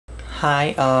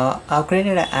Hi, I've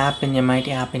created an app in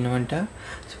MIT App Inventor.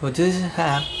 So this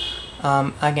app,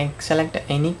 I can select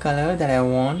any color that I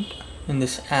want in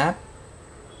this app.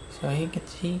 So you can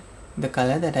see the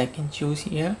color that I can choose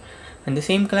here, and the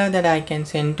same color that I can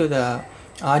send to the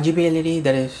RGB LED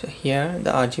that is here, the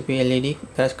RGB LED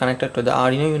that is connected to the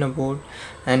Arduino Uno board,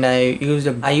 and I used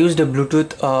a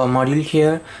Bluetooth module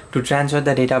here to transfer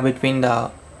the data between the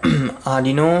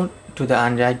Arduino to the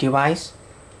Android device.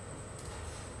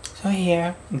 So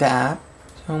here the app,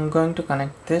 so I'm going to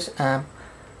connect this app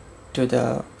to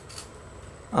the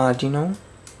Arduino.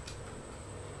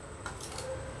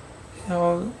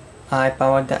 So I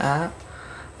powered the app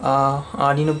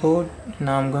Arduino board.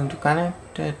 Now I'm going to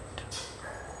connect it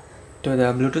to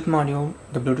the Bluetooth module.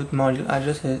 The Bluetooth module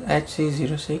address is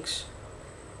HC06.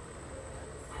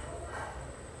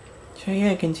 So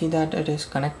here I can see that it is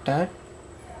connected,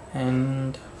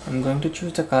 and I'm going to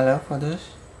choose the color for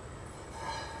this.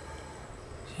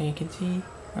 So you can see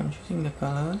I'm choosing the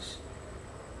colors,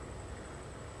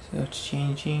 so it's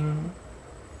changing.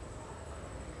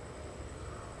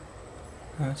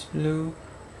 Now it's blue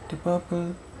to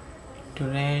purple to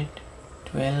red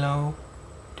to yellow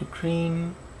to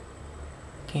green,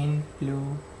 again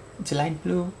blue, it's light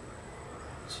blue,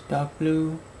 it's dark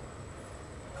blue,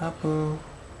 purple,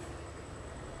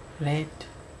 red,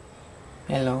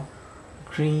 yellow,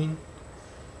 green.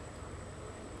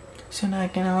 So now I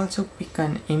can also pick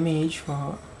an image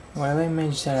for whatever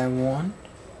image that I want.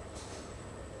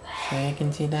 So you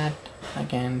can see that I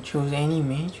can choose any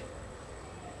image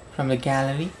from the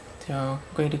gallery. So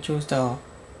I'm going to choose the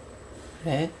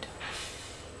red,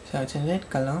 so it's a red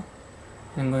color.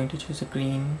 I'm going to choose a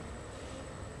green,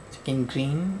 it's again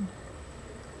green,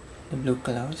 the blue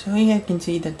color. So here I can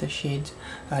see that the shades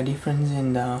are different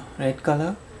in the red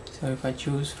color. So if I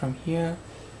choose from here,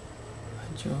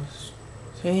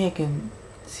 so here I can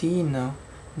see in the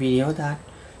video that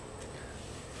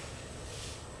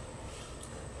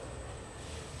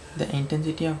the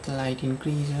intensity of the light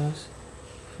increases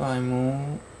if I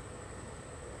move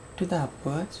to the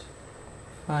upwards.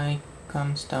 If I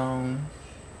comes down,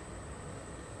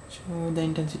 so the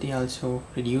intensity also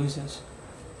reduces.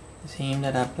 The same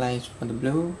that applies for the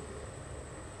blue,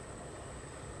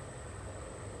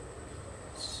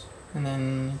 and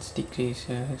then it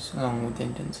decreases along with the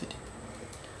intensity.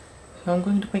 So I'm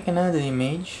going to pick another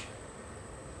image.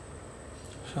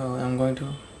 So I'm going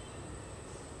to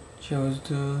choose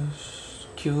this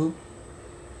cube.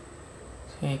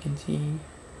 So you can see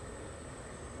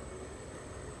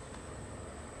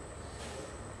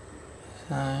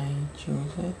as I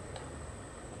choose it,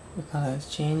 the color is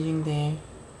changing there.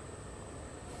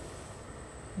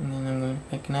 And then I'm going to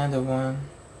pick another one.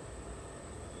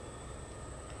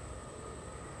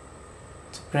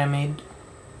 It's a pyramid.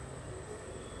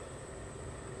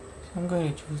 So I'm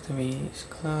going to choose the various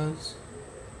colors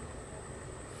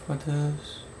for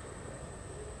this.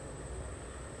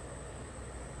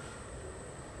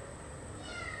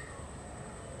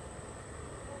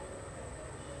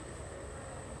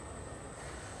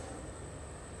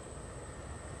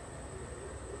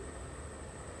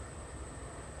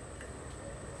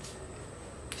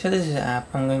 So this is the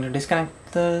app. I'm going to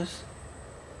disconnect this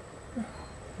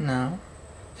now.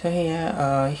 So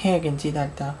here you can see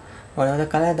that whatever the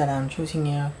color that I'm choosing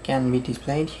here can be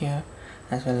displayed here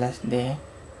as well as there.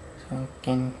 So you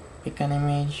can pick an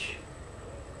image.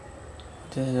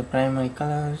 This is the primary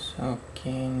colors.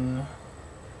 Okay,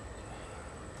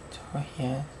 so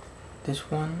here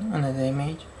this one, another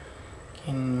image. You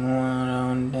can move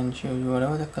around and choose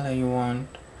whatever the color you want,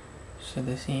 so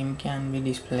the same can be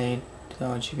displayed to the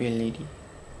RGB LED.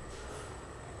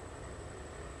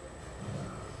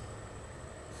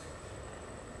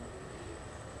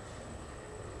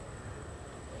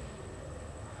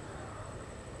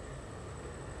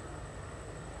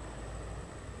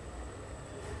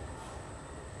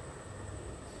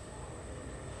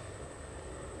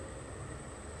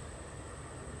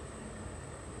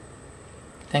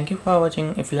 Thank you for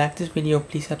watching. If you like this video,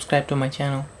 please subscribe to my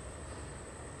channel.